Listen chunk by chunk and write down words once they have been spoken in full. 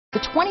The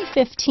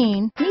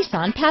 2015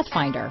 Nissan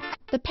Pathfinder.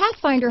 The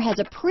Pathfinder has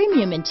a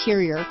premium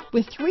interior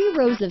with 3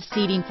 rows of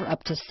seating for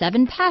up to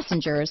 7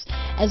 passengers,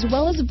 as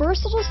well as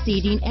versatile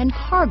seating and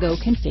cargo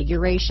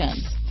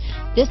configurations.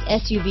 This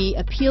SUV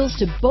appeals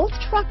to both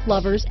truck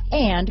lovers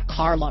and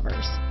car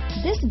lovers.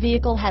 This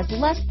vehicle has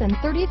less than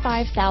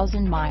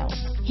 35,000 miles.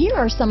 Here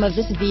are some of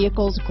this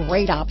vehicle's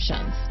great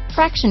options: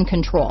 traction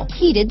control,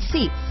 heated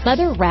seats,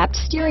 leather-wrapped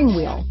steering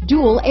wheel,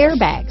 dual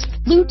airbags,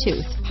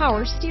 Bluetooth,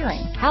 power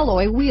steering,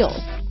 alloy wheels,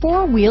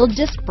 4-wheel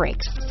disc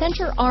brakes,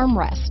 center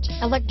armrest,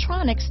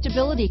 electronic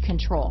stability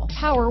control,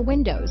 power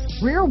windows,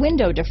 rear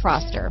window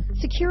defroster,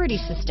 security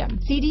system,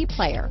 CD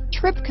player,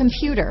 trip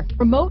computer,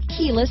 remote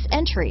keyless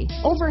entry,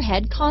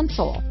 overhead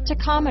console,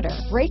 tachometer,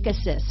 brake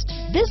assist.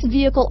 This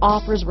vehicle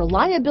offers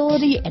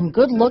reliability and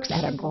good looks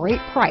at a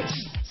great price.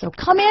 So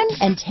come in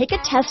and take a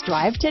test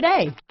drive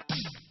today.